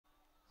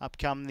Up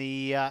come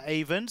the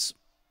evens.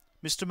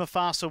 Mr.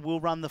 Mufasa will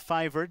run the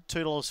favourite,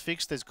 $2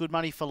 fixed. There's good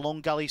money for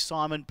Long Gully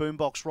Simon,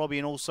 Boombox Robbie,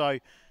 and also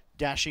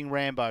Dashing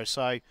Rambo.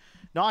 So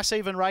nice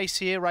even race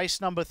here,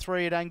 race number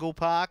 3 at Angle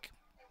Park.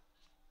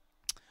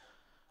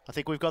 I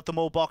think we've got them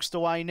all boxed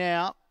away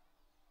now.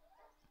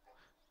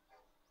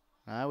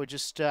 We're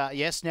just,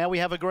 yes, now we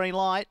have a green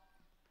light.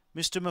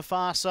 Mr.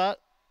 Mufasa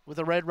with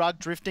a red rug,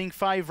 drifting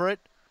favourite.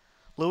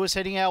 Lewis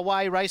heading our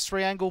way, race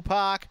 3 Angle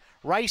Park.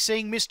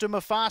 Racing Mr.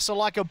 Mufasa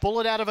like a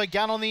bullet out of a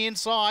gun on the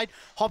inside.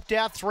 Hopped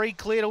out 3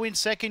 clear to win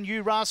second,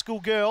 You Rascal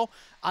Girl.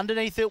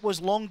 Underneath it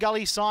was Long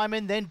Gully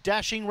Simon, then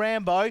Dashing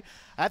Rambo.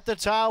 At the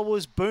tail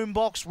was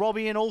Boombox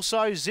Robbie and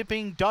also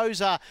Zipping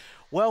Dozer.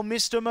 Well,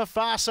 Mr.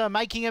 Mufasa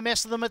making a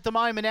mess of them at the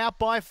moment, out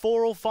by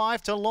 4 or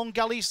 5 to Long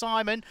Gully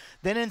Simon.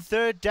 Then in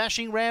third,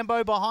 Dashing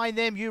Rambo behind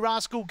them. You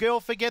Rascal Girl,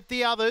 forget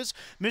the others.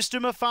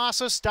 Mr.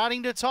 Mufasa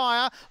starting to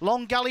tire.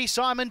 Long Gully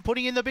Simon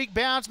putting in the big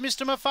bounce.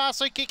 Mr.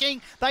 Mufasa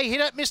kicking. They hit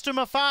it. Mr.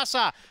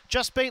 Mufasa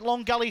just beat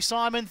Long Gully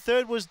Simon.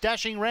 Third was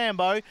Dashing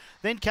Rambo.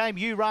 Then came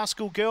You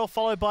Rascal Girl,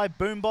 followed by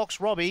Boombox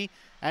Robbie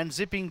and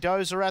Zipping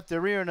Dozer at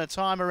the rear in a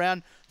time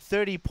around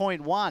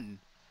 30.1.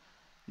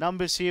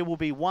 Numbers here will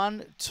be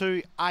 1,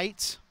 2,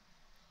 8.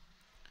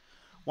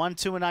 1,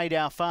 2 and 8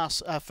 our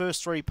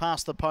first 3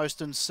 past the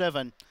post, and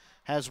 7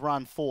 has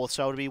run 4th.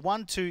 So it'll be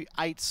 1, 2,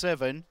 8,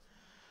 7.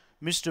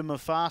 Mr.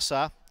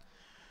 Mufasa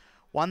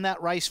won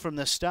that race from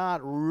the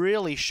start,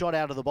 really shot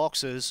out of the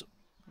boxes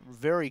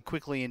very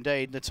quickly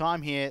indeed. The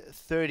time here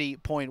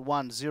 30.10,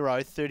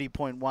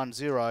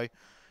 30.10.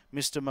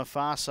 Mr.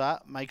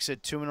 Mufasa makes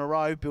it 2 in a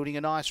row, building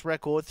a nice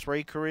record.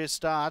 3 career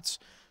starts,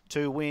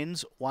 2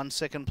 wins, 1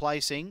 second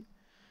placing.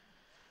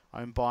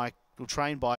 Trained by